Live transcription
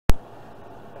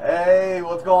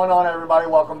What's going on, everybody?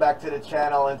 Welcome back to the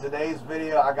channel. In today's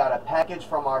video I got a package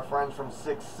from our friends from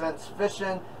 6 Cents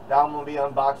Fishing that I'm going to be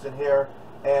unboxing here,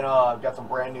 and got some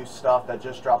brand new stuff that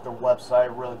just dropped their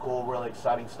website. Really cool, really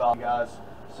exciting stuff, guys.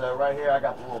 So right here I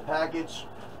got the little package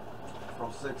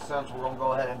from 6 Cents. We're going to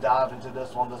go ahead and dive into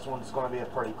this one. This one's going to be a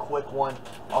pretty quick one.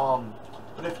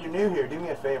 But if you're new here, do me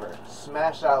a favor,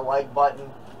 smash that like button,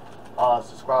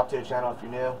 subscribe to the channel if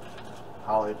you're new.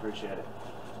 Highly appreciate it.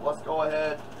 So let's go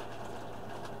ahead,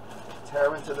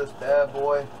 tear into this bad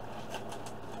boy.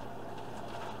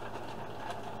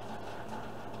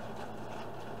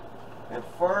 And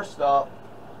first up,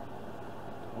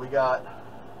 we got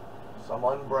some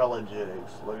umbrella jigs.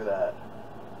 Look at that.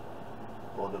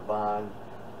 Little Divine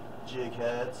jig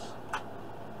heads.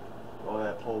 Go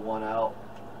ahead, pull one out.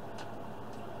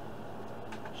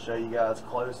 Show you guys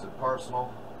close and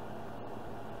personal.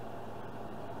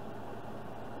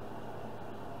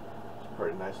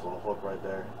 Pretty nice little hook right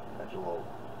there. Got your little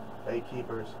bait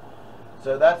keepers.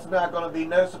 So that's not going to be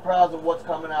no surprise of what's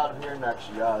coming out of here next,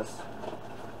 you guys.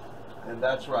 And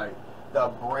that's right, the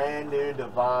brand new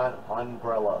Divine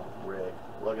umbrella rig.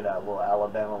 Look at that little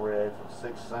Alabama rig from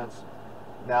 6 Cents.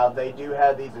 Now they do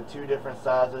have these in two different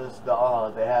sizes.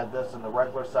 They have this in the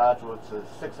regular size, which is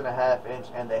 6.5 inch,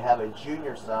 and they have a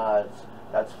junior size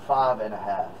that's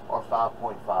 5.5 or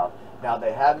 5.5. Now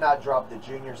they have not dropped the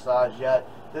junior size yet.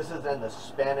 This is in the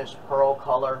Spanish pearl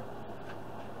color.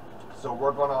 So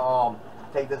we're gonna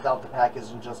take this out the package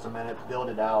in just a minute, build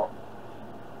it out.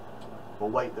 But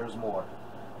wait, there's more.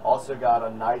 Also got a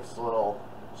nice little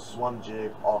swim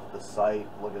jig off the site.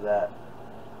 Look at that.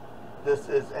 This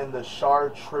is in the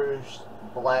chartreuse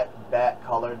black bat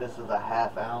color. This is a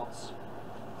 1/2 ounce.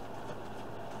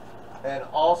 And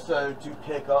also to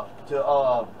pick up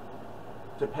to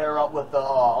pair up with the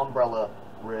umbrella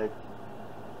rig,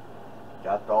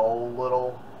 got the old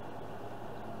little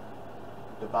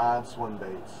Divine swim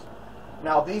baits.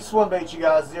 Now these swim baits, you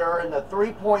guys, they're in the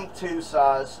 3.2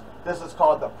 size. This is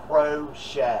called the Pro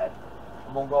Shad.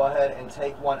 I'm gonna go ahead and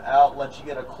take one out, let you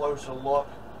get a closer look.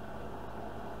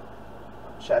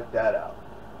 Check that out.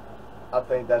 I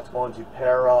think that's going to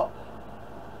pair up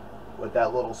with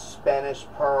that little Spanish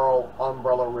pearl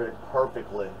umbrella rig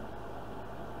perfectly.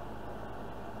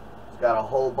 It's got a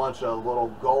whole bunch of little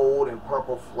gold and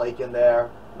purple flake in there.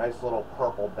 Nice little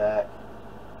purple back.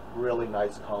 Really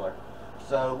nice color.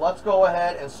 So let's go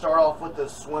ahead and start off with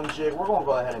this swim jig. We're going to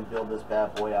go ahead and build this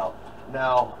bad boy out.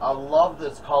 Now, I love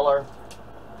this color.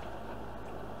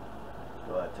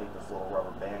 Go ahead and take this little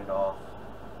rubber band off.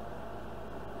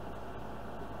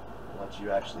 Let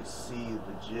you actually see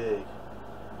the jig.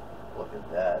 Look at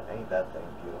that. Ain't that thing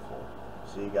beautiful?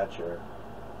 So you got your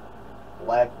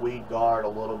black weed guard, a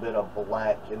little bit of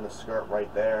black in the skirt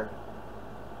right there.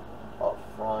 Up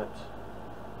front.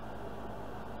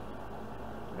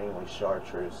 Mainly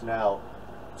chartreuse. Now,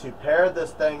 to pair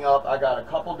this thing up, I got a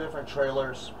couple different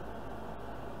trailers.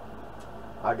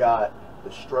 I got the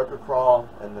Stroker Crawl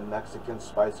and the Mexican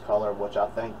Spice color, which I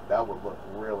think that would look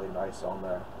really nice on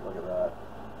there. Look at that.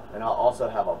 And I also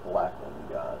have a black one,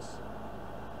 you guys.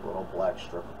 A little black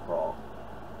Stroker Crawl.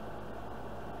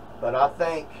 But I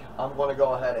think I'm going to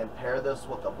go ahead and pair this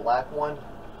with the black one.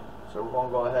 So we're going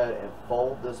to go ahead and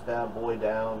fold this bad boy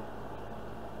down.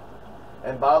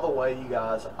 And by the way, you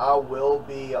guys, I will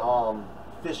be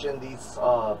fishing these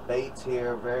baits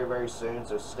here very, very soon.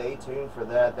 So stay tuned for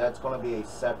that. That's going to be a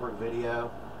separate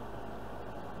video.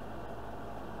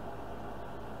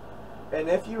 And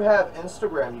if you have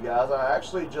Instagram, you guys, I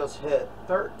actually just hit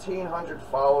 1,300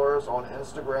 followers on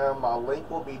Instagram. My link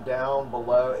will be down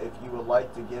below. If you would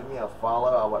like to give me a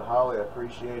follow, I would highly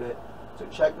appreciate it. So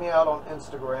check me out on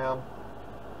Instagram.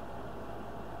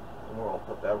 And we're going to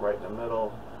put that right in the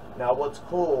middle. Now what's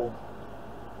cool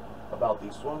about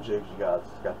these swim jigs, you guys,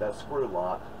 it's got that screw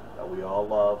lock that we all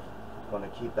love. Going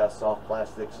to keep that soft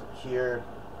plastic secure.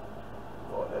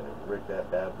 Go ahead and rig that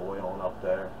bad boy on up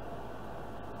there.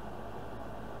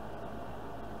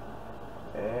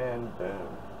 And boom.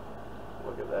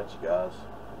 Look at that, you guys.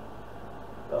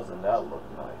 Doesn't that look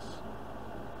nice?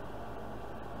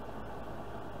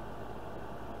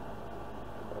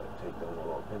 Take the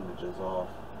little appendages off.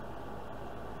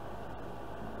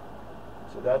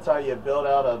 So that's how you build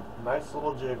out a nice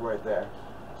little jig right there.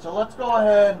 So let's go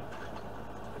ahead,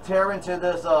 tear into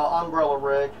this umbrella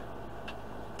rig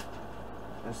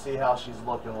and see how she's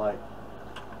looking like.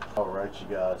 Alright, you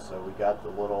guys, so we got the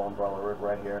little umbrella rig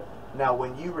right here. Now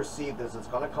when you receive this, it's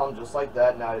going to come just like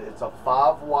that. Now it's a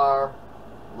 5-wire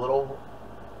little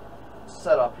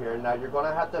setup here. Now you're going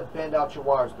to have to bend out your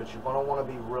wires, but you're going to want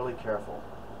to be really careful.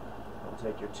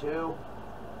 Take your two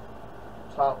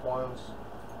top ones,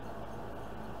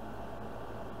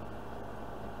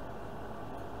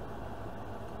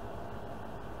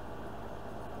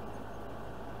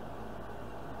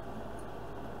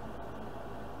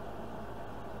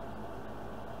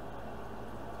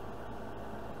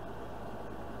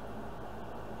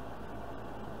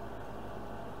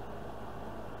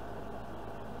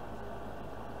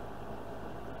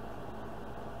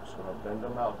 going to bend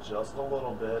them out just a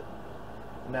little bit.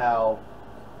 Now,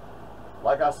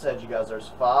 like I said, you guys, there's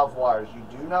 5 wires.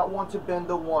 You do not want to bend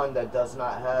the one that does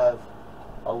not have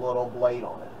a little blade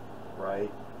on it,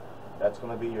 right? That's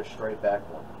going to be your straight back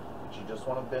one. But you just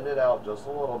want to bend it out just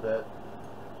a little bit.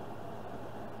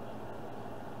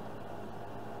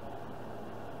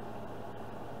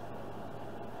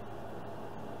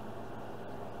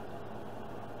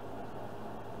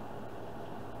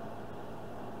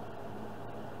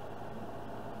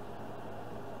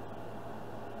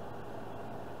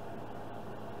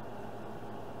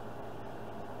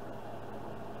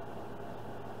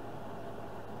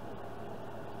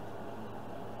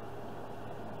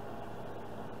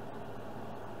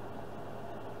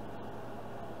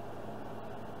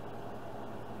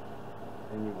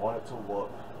 And you want it to look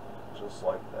just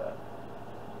like that.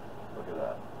 Look at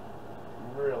that.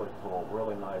 Really cool,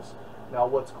 really nice. Now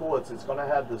what's cool is it's going to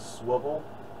have this swivel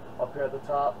up here at the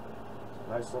top.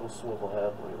 Nice little swivel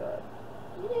head, look at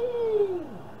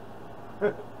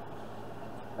that.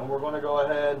 And we're going to go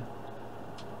ahead,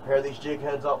 pair these jig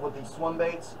heads up with these swim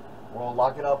baits. We're going to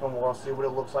lock it up and we're going to see what it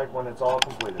looks like when it's all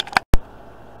completed.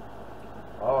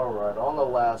 Alright, on the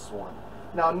last one.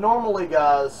 Now normally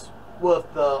guys,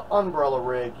 with the umbrella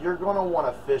rig, you're going to want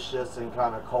to fish this in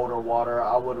kind of colder water.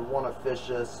 I would want to fish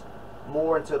this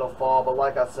more into the fall, but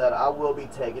like I said, I will be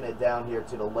taking it down here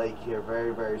to the lake here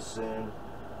very, very soon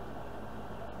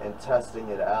and testing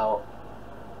it out,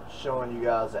 showing you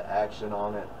guys the action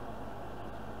on it.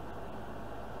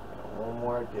 And one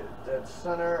more, get it dead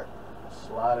center,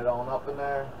 slide it on up in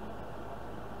there.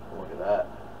 Look at that.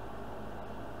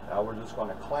 Now we're just going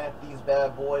to clamp these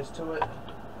bad boys to it.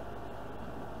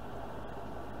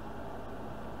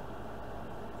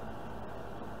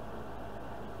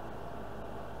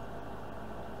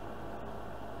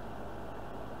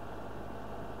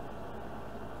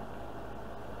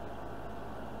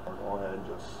 Go ahead and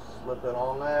just slip it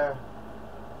on there.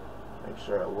 Make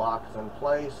sure it locks in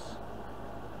place.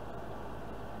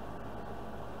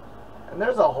 And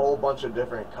there's a whole bunch of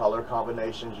different color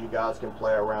combinations you guys can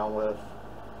play around with.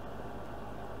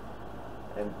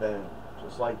 And boom,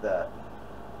 just like that.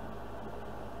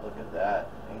 Look at that.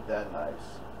 Ain't that nice?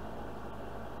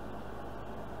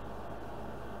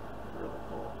 Really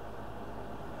cool.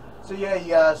 So yeah, you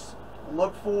guys,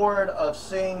 look forward of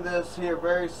seeing this here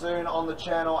very soon on the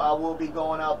channel. I will be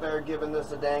going out there, giving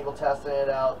this a dangle, testing it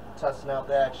out, testing out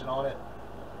the action on it.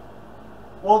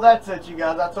 Well, that's it, you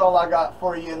guys. That's all I got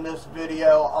for you in this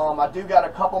video. I do got a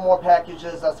couple more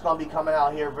packages that's going to be coming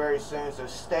out here very soon, so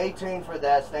stay tuned for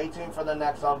that. Stay tuned for the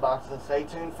next unboxing. Stay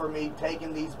tuned for me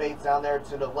taking these baits down there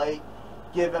to the lake,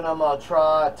 giving them a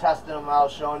try, testing them out,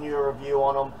 showing you a review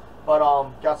on them. But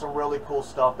got some really cool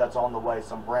stuff that's on the way.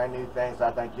 Some brand new things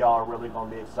I think y'all are really going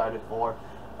to be excited for.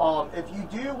 If you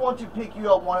do want to pick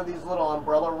you up one of these little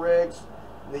umbrella rigs,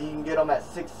 then you can get them at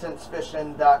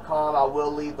 6centsfishing.com. I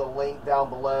will leave the link down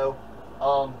below.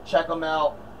 Check them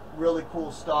out. Really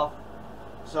cool stuff.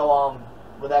 So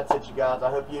well, that's it, you guys.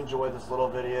 I hope you enjoyed this little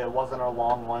video. It wasn't a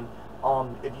long one.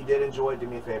 If you did enjoy it, do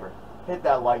me a favor. Hit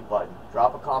that like button.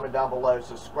 Drop a comment down below.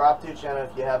 Subscribe to the channel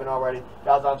if you haven't already.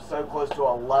 Guys, I'm so close to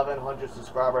 1,100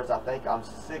 subscribers. I think I'm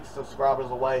 6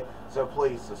 subscribers away. So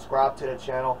please subscribe to the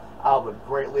channel. I would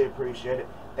greatly appreciate it.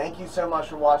 Thank you so much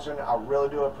for watching. I really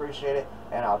do appreciate it.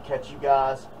 And I'll catch you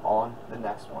guys on the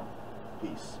next one.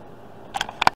 Peace.